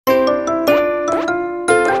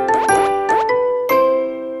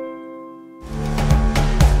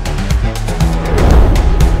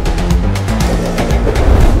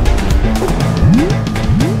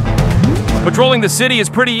Controlling the city is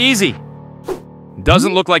pretty easy.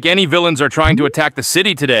 Doesn't look like any villains are trying to attack the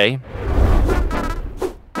city today.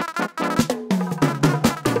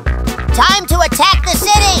 Time to attack the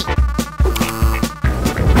city!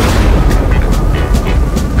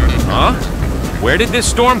 Huh? Where did this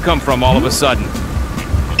storm come from all of a sudden?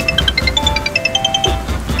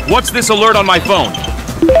 What's this alert on my phone?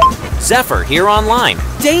 Zephyr here online.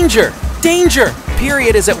 Danger! Danger!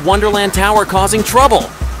 Period is at Wonderland Tower causing trouble.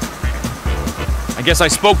 I guess I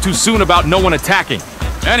spoke too soon about no one attacking.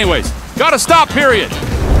 Anyways, gotta stop, period!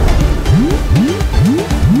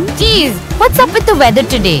 Geez, what's up with the weather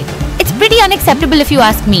today? It's pretty unacceptable if you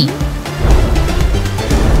ask me.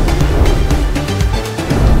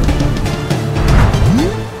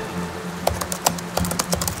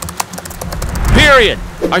 Period!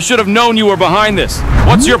 I should have known you were behind this.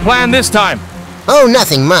 What's your plan this time? Oh,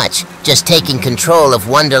 nothing much. Just taking control of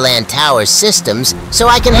Wonderland Tower's systems so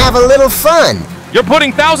I can have a little fun. You're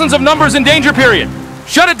putting thousands of numbers in danger, period!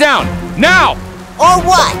 Shut it down! Now! Or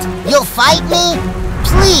what? You'll fight me?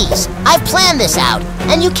 Please, I've planned this out,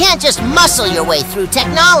 and you can't just muscle your way through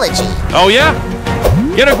technology. Oh yeah?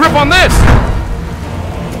 Get a grip on this!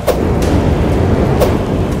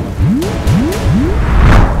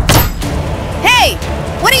 Hey!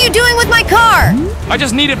 What are you doing with my car? I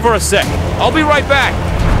just need it for a sec. I'll be right back.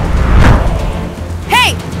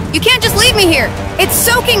 Hey! You can't just leave me here! It's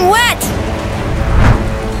soaking wet!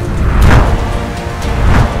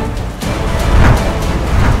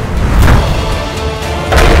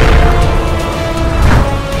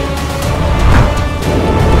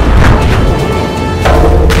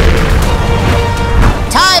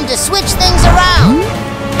 Time to switch things around!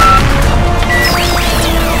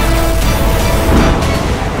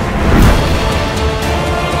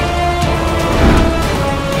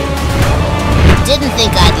 Didn't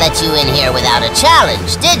think I'd let you in here without a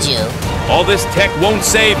challenge, did you? All this tech won't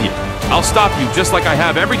save you. I'll stop you just like I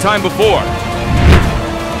have every time before.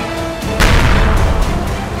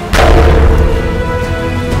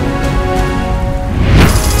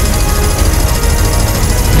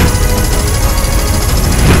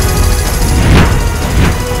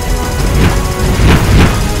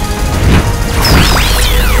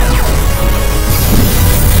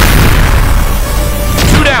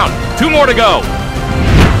 Two down, two more to go.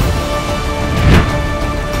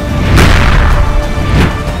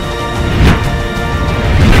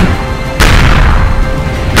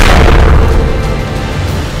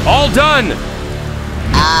 All done!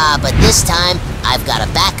 But this time, I've got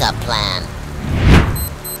a backup plan.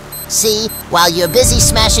 See, while you're busy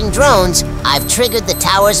smashing drones, I've triggered the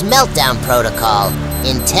tower's meltdown protocol.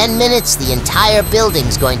 In 10 minutes, the entire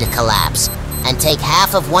building's going to collapse, and take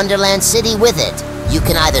half of Wonderland City with it. You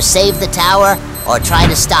can either save the tower, or try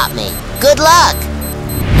to stop me. Good luck!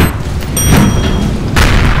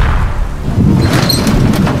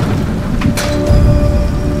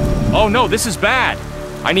 Oh no, this is bad.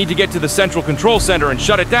 I need to get to the central control center and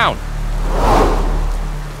shut it down.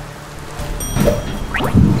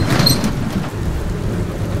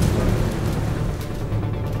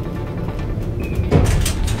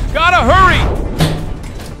 Gotta hurry!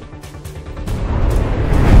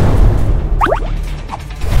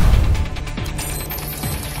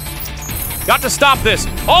 Got to stop this!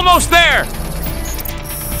 Almost there!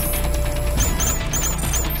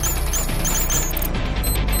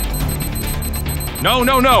 No,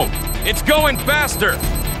 no, no! It's going faster!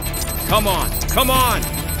 Come on, come on!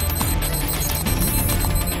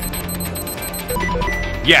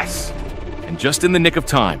 Yes! And just in the nick of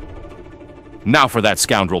time. Now for that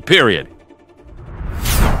scoundrel, period.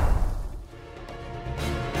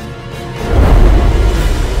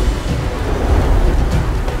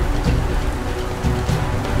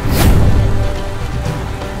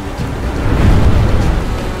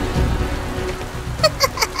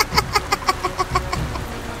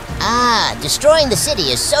 Destroying the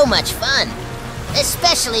city is so much fun.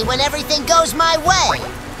 Especially when everything goes my way.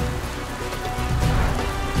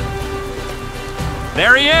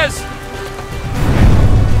 There he is!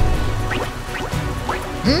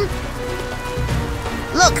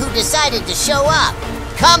 Look who decided to show up.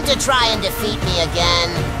 Come to try and defeat me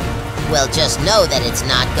again. Well, just know that it's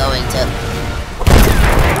not going to...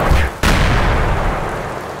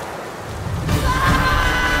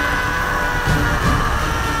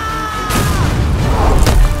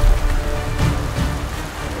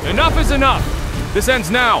 Enough is enough! This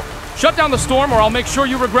ends now. Shut down the storm or I'll make sure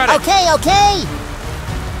you regret it. Okay, okay!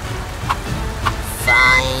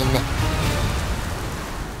 Fine.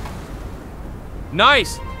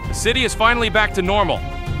 Nice! The city is finally back to normal.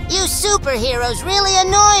 You superheroes really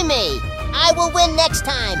annoy me! I will win next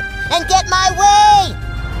time, and get my way!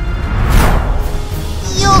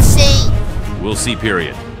 You'll see. We'll see,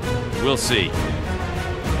 period. We'll see.